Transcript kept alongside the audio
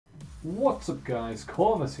What's up guys,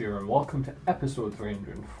 Corvus here and welcome to episode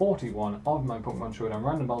 341 of my Pokémon Showdown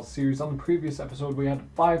Random Ball series. On the previous episode we had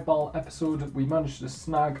a 5-ball episode. We managed to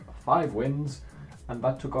snag 5 wins and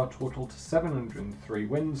that took our total to 703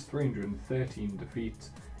 wins, 313 defeats,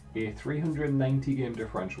 a 390 game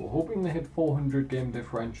differential. Hoping to hit 400 game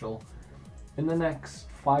differential in the next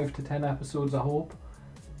 5 to 10 episodes, I hope.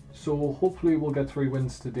 So hopefully we'll get 3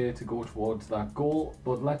 wins today to go towards that goal,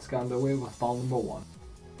 but let's get underway with ball number 1.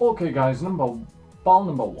 Okay guys, ball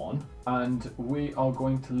number 1, and we are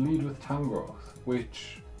going to lead with Tangrowth,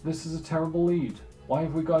 which, this is a terrible lead. Why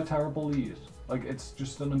have we got a terrible lead? Like, it's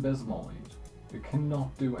just an abysmal lead. It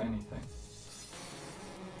cannot do anything.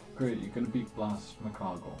 Great, you're going to beat Blast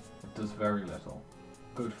McCargo. It does very little.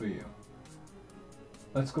 Good for you.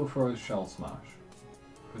 Let's go for a Shell Smash,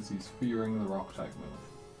 because he's fearing the Rock type move.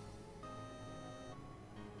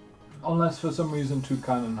 Unless for some reason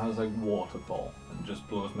Toucannon has like Waterfall and just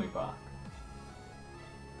blows me back.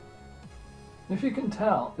 If you couldn't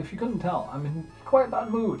tell, I'm in quite a bad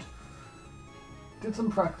mood. Did some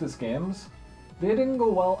practice games. They didn't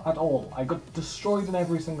go well at all. I got destroyed in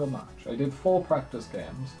every single match. I did 4 practice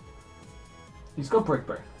games. He's got Brick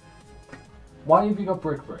Break. Why have you got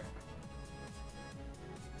Brick Break?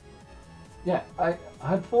 Yeah, I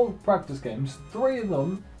had 4 practice games. 3 of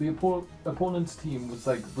them, the opponent's team was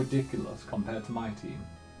like ridiculous compared to my team.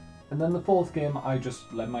 And then the 4th game, I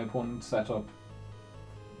just let my opponent set up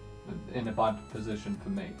in a bad position for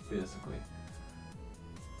me, basically.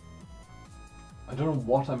 I don't know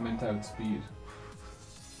what I'm meant to outspeed.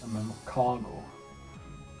 I'm a cargo.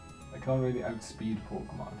 I can't really outspeed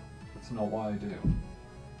Pokemon. That's not what I do.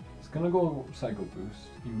 He's gonna go Psycho Boost.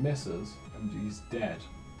 He misses, and he's dead.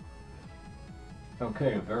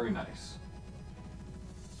 Okay, very nice.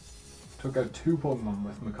 Took out 2 Pokemon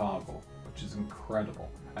with Macargo, which is incredible.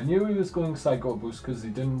 I knew he was going Psycho Boost because he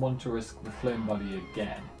didn't want to risk the Flame Body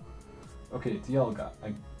again. Okay, Dialga,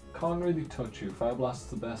 I can't really touch you. Fire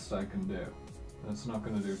Blast's the best I can do. That's not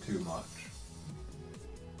going to do too much.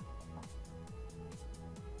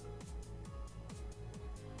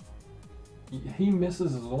 He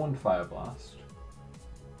misses his own Fire Blast.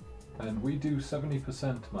 And we do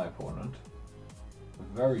 70% to my opponent.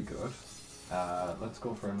 Very good. Let's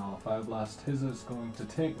go for another Fire Blast. His is going to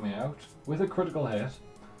take me out with a critical hit.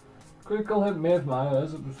 Critical hit made my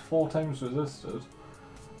eyes. It was 4 times resisted.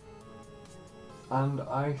 And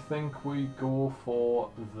I think we go for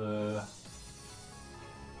the...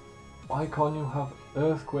 Why can't you have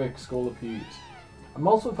Earthquake Scolipede? I'm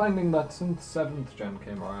also finding that since 7th gen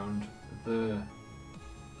came around, the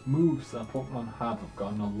moves that Pokemon have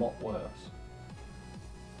gotten a lot worse.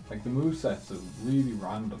 Like, the movesets are really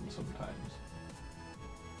random sometimes.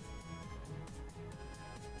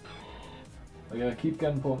 Like, I keep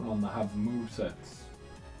getting Pokemon that have movesets.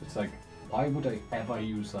 It's like, why would I ever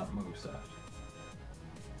use that moveset?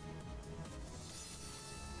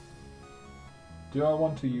 Do I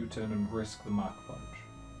want to U-turn and risk the Mach Punch?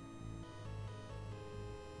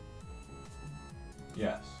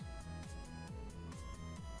 Yes.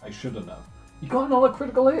 I shouldn't have. He got another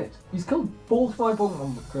critical hit! He's killed both my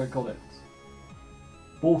Pokemon with critical hits.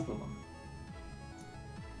 Both of them.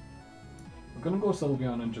 I'm gonna go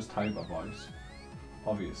Sylveon and just Hyper Voice.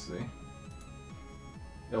 Obviously.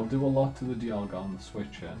 It'll do a lot to the Dialga on the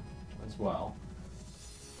switch in as well.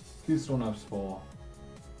 Please don't have Spore.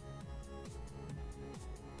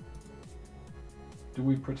 Do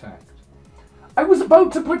we protect? I was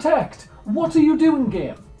about to protect! What are you doing,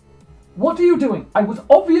 game? What are you doing? I was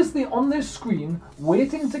obviously on this screen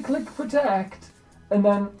waiting to click protect and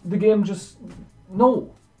then the game just...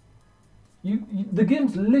 No. The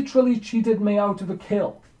game's literally cheated me out of a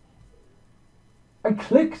kill.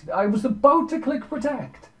 I was about to click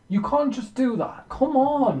protect. You can't just do that. Come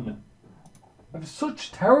on. I have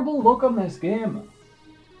such terrible luck on this game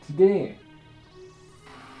today.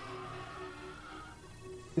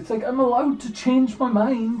 It's like I'm allowed to change my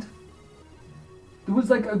mind. There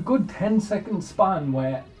was like a good 10-second span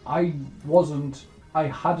where I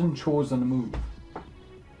hadn't chosen a move.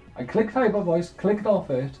 I clicked Hyper Voice, clicked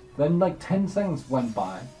off it, then like 10 seconds went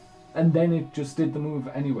by, and then it just did the move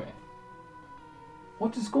anyway.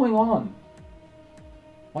 What is going on?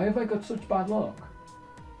 Why have I got such bad luck?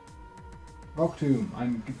 Rock Tomb,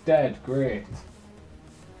 I'm dead, great.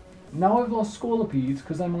 Now I've lost Scolipede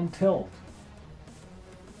because I'm on tilt.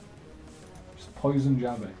 Just Poison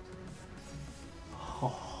Jab it.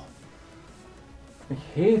 Oh, I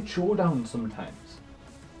hate Showdown sometimes.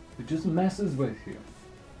 It just messes with you.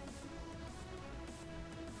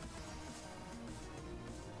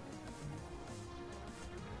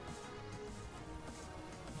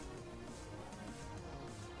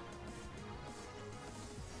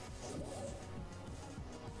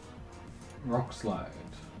 Rock Slide.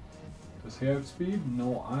 Does he outspeed?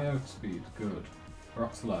 No, I outspeed. Good.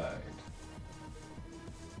 Rock Slide.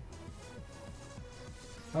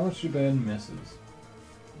 How much do Ben misses?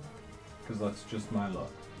 Because that's just my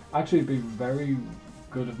luck. Actually, it'd be very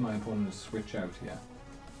good of my opponent to switch out here.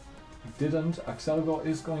 He didn't. Axelgor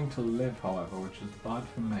is going to live, however, which is bad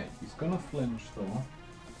for me. He's going to flinch, though.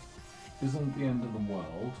 Isn't the end of the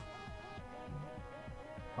world.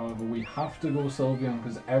 However, we have to go Sylveon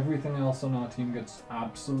because everything else on our team gets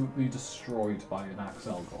absolutely destroyed by an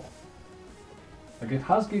Axelgor. Like, it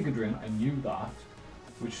has Giga Drain, I knew that,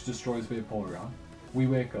 which destroys Vaporeon. We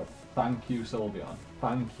wake up. Thank you, Sylveon.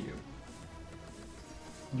 Thank you.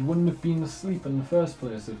 You wouldn't have been asleep in the first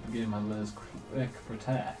place if the game had let us click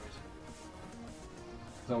Protect.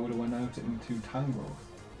 Because I would have went out into Tangrowth.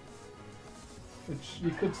 Which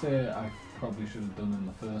you could say I probably should have done in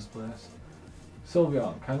the first place.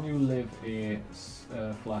 Sylveon, can you live a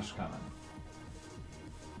Flash Cannon?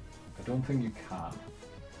 I don't think you can.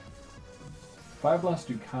 Fire Blast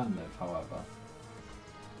you can live, however.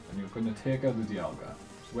 And you're going to take out the Dialga.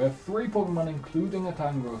 So we have 3 Pokemon, including a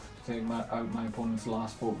Tangrowth, to take out my opponent's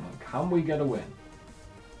last Pokemon. Can we get a win?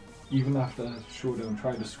 Even after Showdown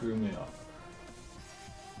tried to screw me up.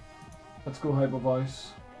 Let's go Hyper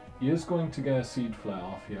Voice. He is going to get a Seed Flare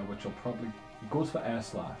off here, which will probably... He goes for Air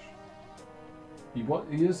Slash. He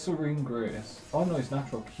is Serene Grace. Oh no, he's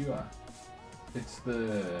Natural Cure. It's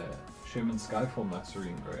the Shaman Skyform that's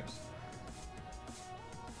Serene Grace.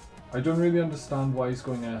 I don't really understand why he's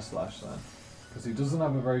going Air Slash then. Because he doesn't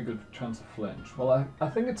have a very good chance of flinch. Well, I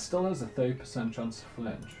think it still has a 30% chance of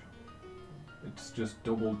flinch. It's just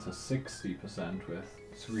doubled to 60% with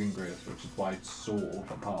Serene Grace, which is why it's so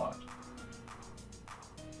overpowered.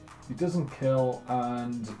 He doesn't kill,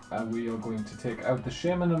 and we are going to take out the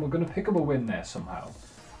Shaman, and we're going to pick up a win there somehow.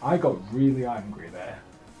 I got really angry there.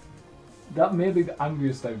 That may be the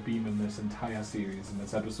angriest I've been in this entire series, and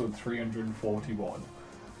it's episode 341.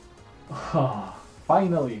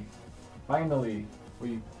 Finally! Finally!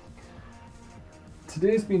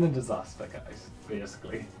 Today's been a disaster, guys,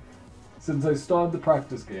 basically. Since I started the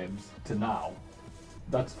practice games to now,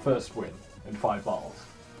 that's first win in 5 balls.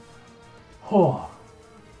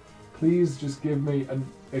 Please just give me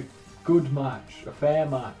a good match, a fair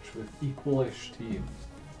match with equal-ish teams.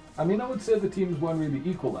 I mean, I would say the teams weren't really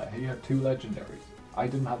equal there. He had 2 legendaries. I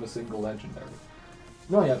didn't have a single legendary.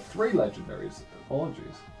 No, he had 3 legendaries.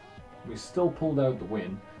 Apologies. We still pulled out the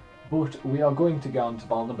win, but we are going to get on to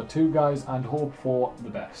battle number 2, guys, and hope for the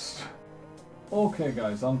best. Okay,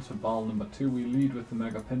 guys, on to battle number 2. We lead with the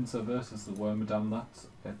Mega Pinsir versus the Wormadam. That's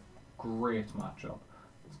a great matchup.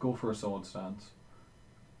 Let's go for a Sword Stance.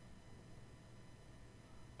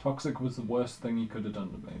 Toxic was the worst thing he could have done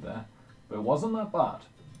to me there, but it wasn't that bad.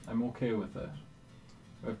 I'm okay with it.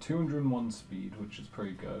 We have 201 speed, which is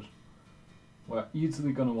pretty good. We're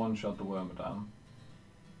easily going to one-shot the Wormadam.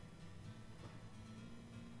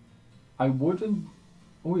 I wouldn't...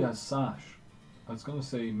 Oh, he has Sash. I was going to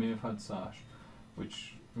say he may have had Sash,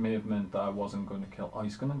 which may have meant that I wasn't going to kill... Oh,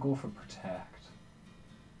 he's going to go for Protect.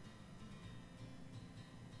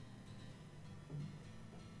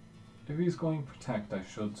 If he's going Protect, I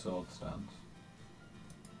should Sword Stance.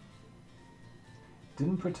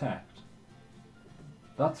 Didn't Protect.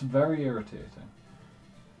 That's very irritating.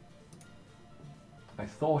 I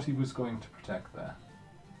thought he was going to Protect there.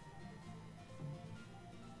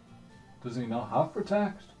 Does he not have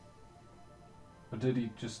Protect? Or did he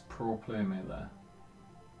just pro play me there?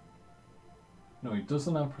 No, he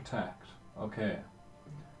doesn't have Protect. Okay.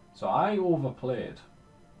 So I overplayed.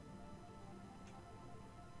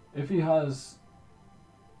 If he has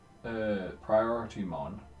Priority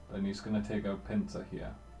Mon, then he's going to take out Pinsir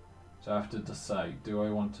here. So I have to decide, do I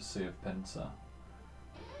want to save Pinsir?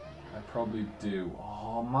 I probably do.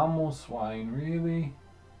 Oh, Mamoswine, really?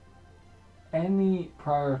 Any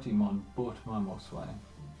Priority Mon but Mamoswine.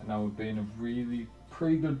 And I would be in a really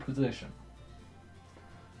pretty good position.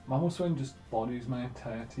 Mamoswine just bodies my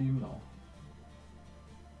entire team though.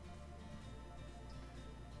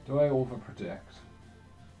 Do I overpredict?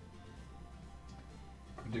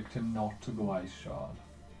 Predict him not to go Ice Shard.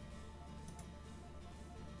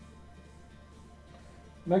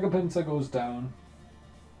 Mega Pinsir goes down.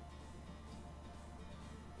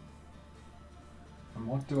 And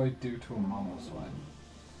what do I do to a Mamoswine?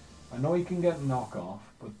 I know he can get knockoff,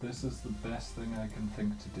 but this is the best thing I can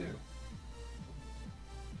think to do.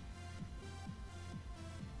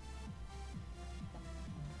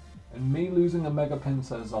 And me losing a Mega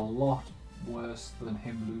Pinsir is a lot worse than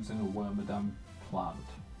him losing a Wormadam plant.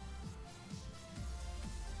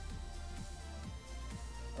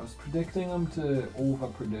 I was predicting him to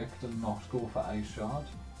over-predict and not go for Ice Shard,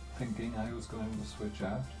 thinking I was going to switch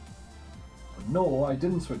out. But no, I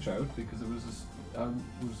didn't switch out because I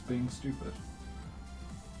was being stupid.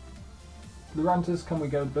 Lurantis, can we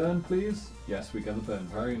get a burn, please? Yes, we get a burn.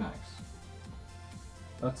 Very nice.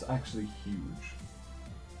 That's actually huge.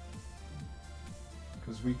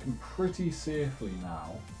 Because we can pretty safely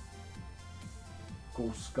now go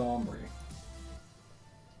Skarmory.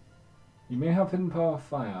 He may have Hidden Power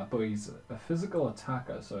Fire, but he's a physical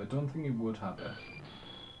attacker, so I don't think he would have it.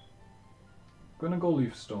 Gonna go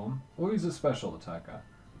Leaf Storm. Oh, he's a special attacker.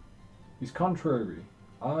 He's Contrary.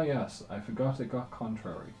 Ah yes, I forgot it got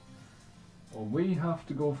Contrary. Well, we have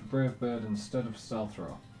to go for Brave Bird instead of Stealth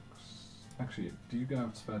Rock. Actually, do you get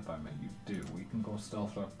outsped by me? You do. We can go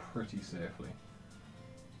Stealth Rock pretty safely.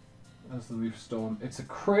 There's the Leaf Storm. It's a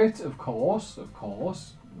crit, of course. Of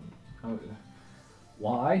course.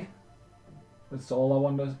 Why? That's all I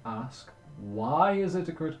want to ask. Why is it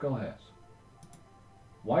a critical hit?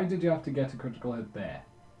 Why did you have to get a critical hit there?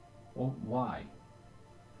 Well, why?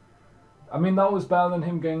 I mean, that was better than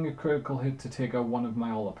him getting a critical hit to take out one of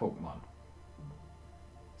my other Pokemon.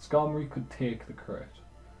 Skarmory could take the crit.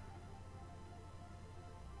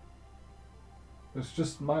 It's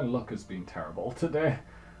just, my luck has been terrible today.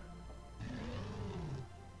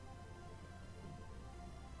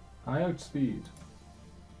 I outspeed.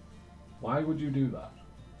 Why would you do that?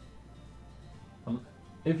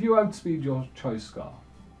 If you outspeed your Choice Scarf,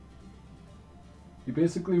 you're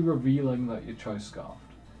basically revealing that you're Choice Scarfed,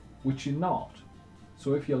 which you're not.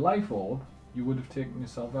 So if you're Life Orb, you would have taken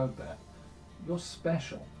yourself out there. You're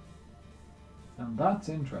special. And that's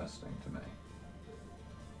interesting to me.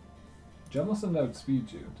 Jellicent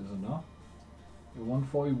outspeeds you, does it not? You're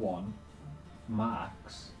 141.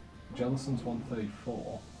 Max. Jellicent's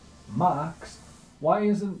 134. Max? Why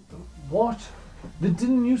isn't... What? They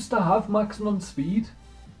didn't used to have maximum speed?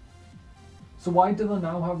 So why do they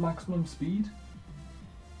now have maximum speed?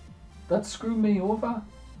 That screwed me over.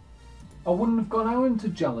 I wouldn't have gone out into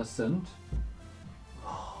Jellicent.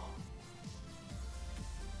 I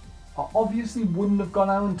obviously wouldn't have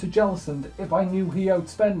gone out into Jellicent if I knew he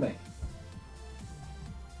outspent me.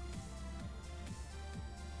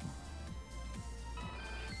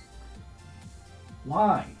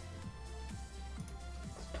 Why?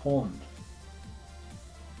 It's Taunt.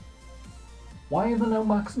 Why are there no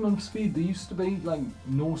maximum speed? There used to be like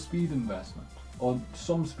no speed investment. Or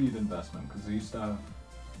some speed investment, because they used to have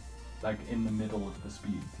like in the middle of the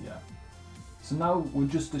speed tier. So now we'll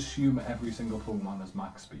just assume every single Pokemon has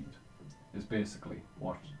max speed. Is basically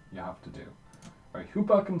what you have to do. Right,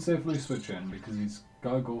 Hoopa can safely switch in because he's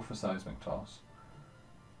gotta go for Seismic Toss.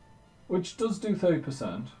 Which does do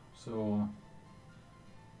 30%, so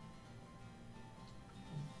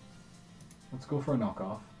let's go for a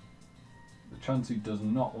knockoff. The Chansey does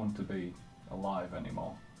not want to be alive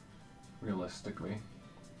anymore, realistically.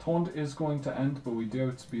 Taunt is going to end, but we do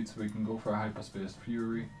outspeed, so we can go for a Hyperspace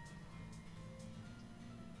Fury.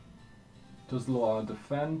 Does lower our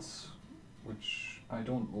defense, which I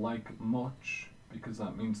don't like much, because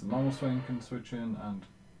that means the Mamoswine can switch in, and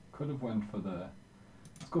could have went for the...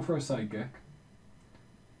 Let's go for a Psychic.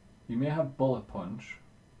 He may have Bullet Punch,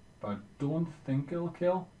 but I don't think it'll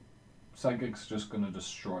kill. Psychic's just going to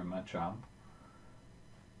destroy my champ.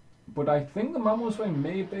 But I think the Mamoswine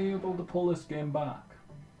may be able to pull this game back.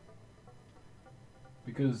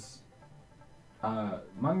 Because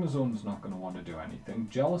Magnezone's not going to want to do anything.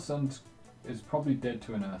 Jellicent is probably dead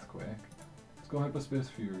to an Earthquake. Let's go Hyperspace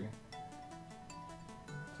Fury.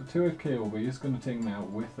 So 2-hit KO, but he's going to take me out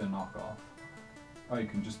with a knockoff. Oh, you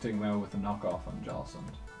can just take me out with a knockoff on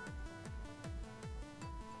Jellicent.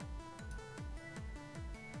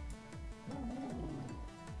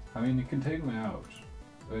 I mean, you can take me out.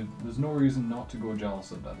 There's no reason not to go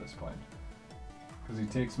Jellicent at this point. Because he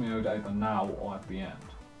takes me out either now or at the end.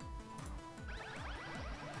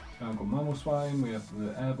 Now go Mamoswine, we have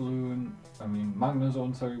the Air Balloon,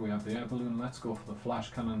 Magnezone, sorry, we have the Air Balloon. Let's go for the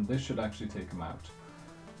Flash Cannon. This should actually take him out.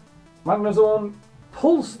 Magnezone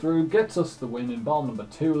pulls through, gets us the win in ball number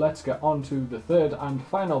 2. Let's get on to the third and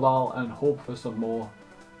final ball and hope for some more,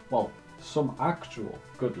 well, some actual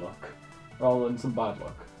good luck rather than some bad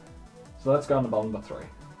luck. So let's go on to ball number 3.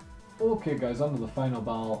 Okay guys, on to the final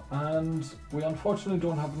ball, and we unfortunately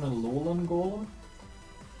don't have an Alolan Golem,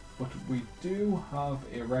 but we do have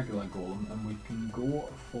a regular Golem, and we can go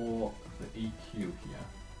for the EQ here.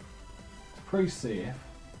 It's pretty safe.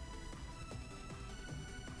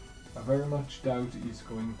 I very much doubt he's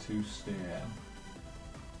going to stay in.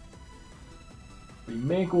 But he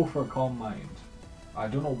may go for a Calm Mind. I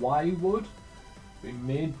don't know why he would, They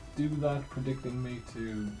may do that, predicting me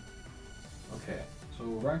to... Okay, so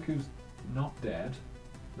Raiku's not dead.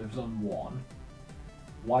 Lives on 1.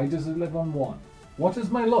 Why does it live on 1? What is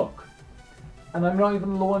my luck? And I'm not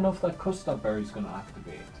even low enough that Custard Berry's going to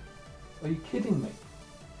activate. Are you kidding me?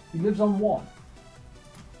 He lives on 1.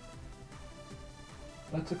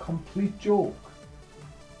 That's a complete joke.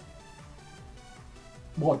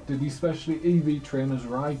 What, did he specially EV train his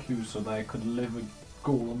Raikou so they could live a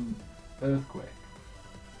Golem Earthquake?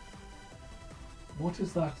 What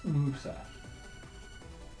is that moveset?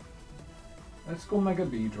 Let's go Mega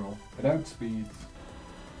Beedrill. It outspeeds.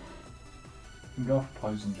 You can go for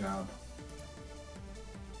Poison Jab.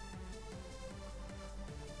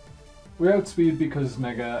 We outspeed because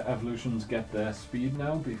Mega Evolutions get their speed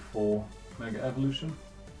now before Mega Evolution.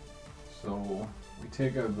 So we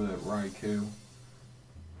take out the Raikou,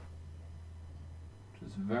 which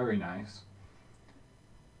is very nice.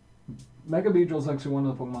 Mega Beedrill is actually one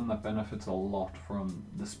of the Pokemon that benefits a lot from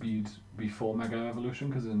the speed before Mega Evolution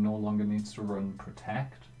because it no longer needs to run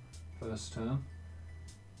Protect first turn.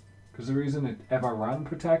 Because the reason it ever ran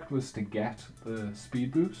Protect was to get the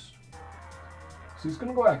speed boost. So he's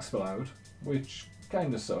going to go Exploud, which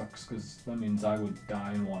kind of sucks because that means I would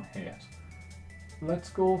die in one hit.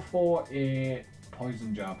 Let's go for a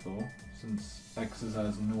Poison Jab though, since X's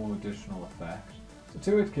has no additional effect.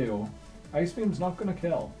 So 2-hit KO. Ice Beam's not going to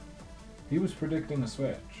kill. He was predicting a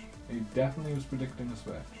switch. He definitely was predicting a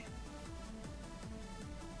switch.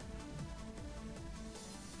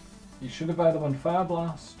 He should have either went Fire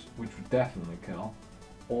Blast, which would definitely kill,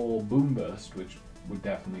 or Boom Burst, which would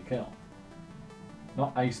definitely kill.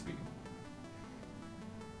 Not Ice Beam.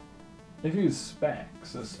 If he used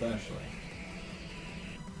Specs, especially.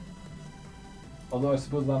 Although I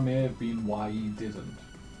suppose that may have been why he didn't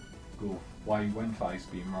go, why he went for Ice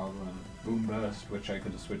Beam rather than Boom Burst, which I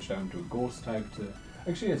could have switched down to a Ghost type to...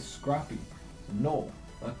 Actually, it's Scrappy. So no,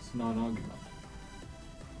 that's not an argument.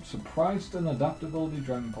 I'm surprised an Adaptability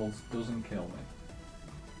Dragon Pulse doesn't kill me.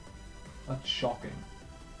 That's shocking.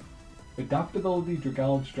 Adaptability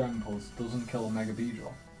Dragalge Dragon Pulse doesn't kill a Mega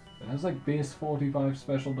Beedrill. It has like base 45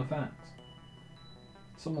 special defense.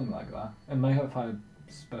 Something like that. It might have had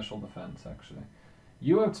special defense actually.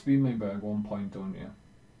 You outspeed me by 1 point, don't you?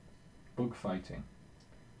 Bug fighting.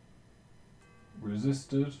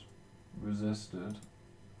 Resisted. Resisted.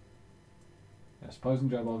 Yes, Poison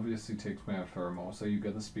Jab obviously takes me out for a more, so you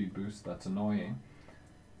get the speed boost. That's annoying.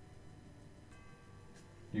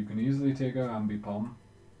 You can easily take out Ambipom.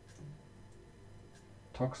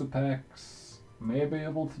 Toxapex may be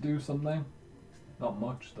able to do something. Not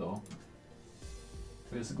much though.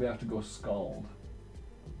 Basically I have to go Scald.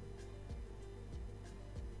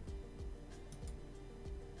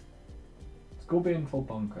 Let's go Baneful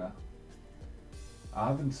Bunker. I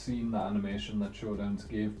haven't seen the animation that Showdowns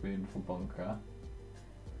gave Baneful Bunker.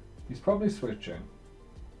 He's probably switching.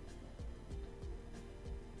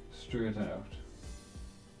 Straight out.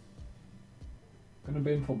 Gonna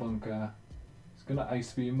Baneful Bunker. He's gonna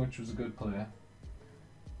Ice Beam, which was a good play.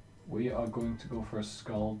 We are going to go for a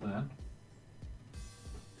Scald then.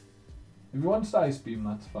 If he wants to Ice Beam,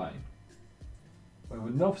 that's fine. We have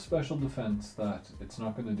enough special defense that it's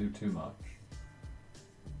not going to do too much.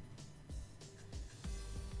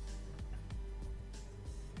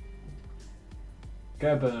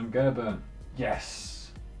 Gerburn, Gerburn.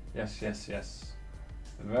 Yes! Yes, yes, yes.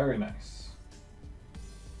 Very nice.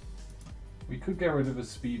 We could get rid of his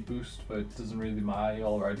speed boost, but it doesn't really matter. He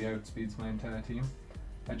already outspeeds my entire team.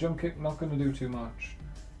 A Jump Kick, not going to do too much.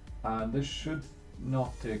 And this should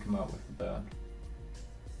not take him out with the burn.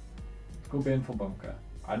 Let's go Baneful Bunker.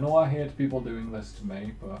 I know I hate people doing this to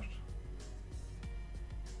me, but...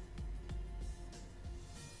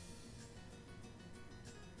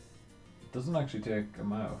 it doesn't actually take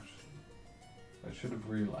him out. I should have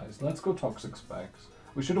realised. Let's go Toxic Spikes.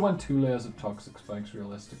 We should have went 2 layers of Toxic Spikes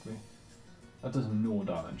realistically. That does no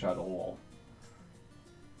damage at all.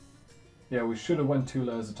 Yeah, we should have went 2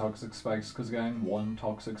 layers of Toxic Spikes because getting 1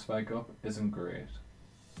 Toxic Spike up isn't great.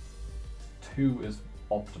 2 is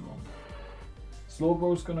optimum.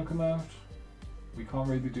 Slowbro's gonna come out. We can't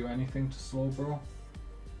really do anything to Slowbro.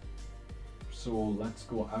 So let's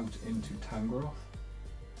go out into Tangrowth,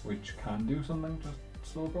 which can do something to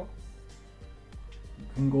Slowbro. You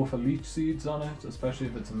can go for Leech Seeds on it, especially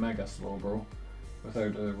if it's a Mega Slowbro,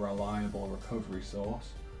 without a reliable recovery source.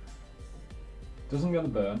 Doesn't get a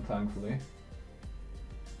burn, thankfully.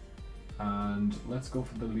 And let's go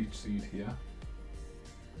for the Leech Seed here.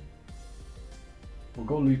 We'll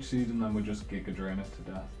go Leech Seed and then we'll just Giga Drain it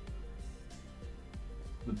to death.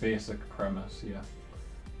 The basic premise, yeah.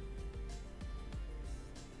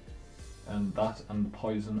 and that and the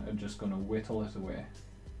poison are just going to whittle it away.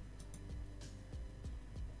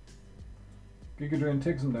 Giga Drain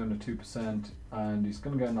takes him down to 2%, and he's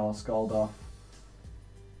going to get another Scald off,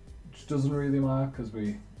 which doesn't really matter because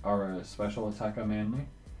we are a special attacker mainly.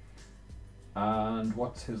 And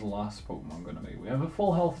what's his last Pokemon going to be? We have a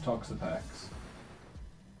full health Toxapex,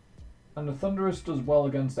 and the Thundurus does well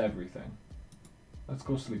against everything. Let's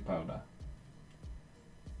go Sleep Powder.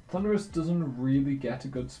 Thundurus doesn't really get a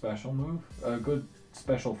good special move, a good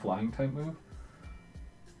special flying type move.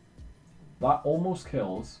 That almost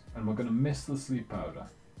kills, and we're going to miss the Sleep Powder.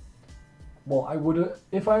 Well, I would have,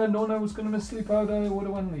 if I had known I was going to miss Sleep Powder, I would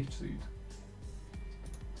have went Leech Seed.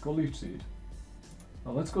 Let's go Leech Seed.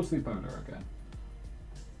 Now let's go Sleep Powder again.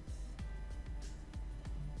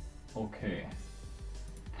 Okay.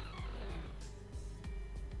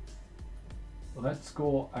 Let's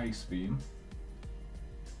go Ice Beam.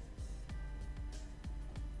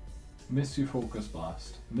 Miss you Focus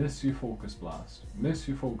Blast. Miss you Focus Blast. Miss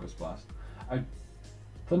you Focus Blast.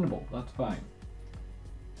 Thunderbolt, that's fine.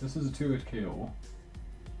 This is a 2-hit KO.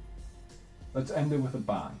 Let's end it with a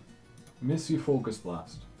bang. Miss you Focus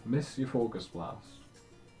Blast. Miss you Focus Blast.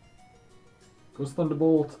 Goes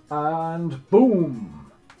Thunderbolt, and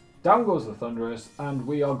boom! Down goes the Thundurus, and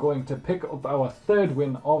we are going to pick up our third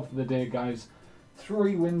win of the day, guys.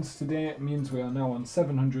 3 wins today means we are now on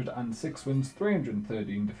 706 wins,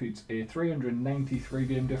 313 defeats, a 393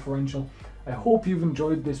 game differential. I hope you've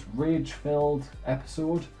enjoyed this rage-filled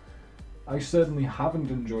episode. I certainly haven't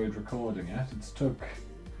enjoyed recording it. It's took...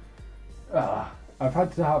 I've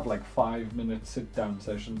had to have like 5-minute sit-down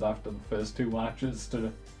sessions after the first 2 matches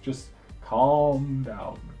to just calm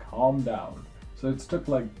down, calm down. So it's took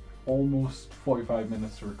like almost 45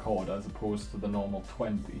 minutes to record as opposed to the normal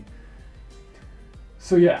 20.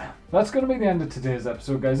 So yeah, that's going to be the end of today's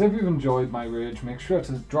episode, guys. If you've enjoyed my rage, make sure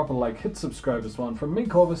to drop a like, hit subscribe as well. And from me,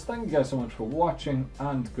 Corvus, thank you guys so much for watching,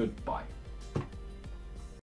 and goodbye.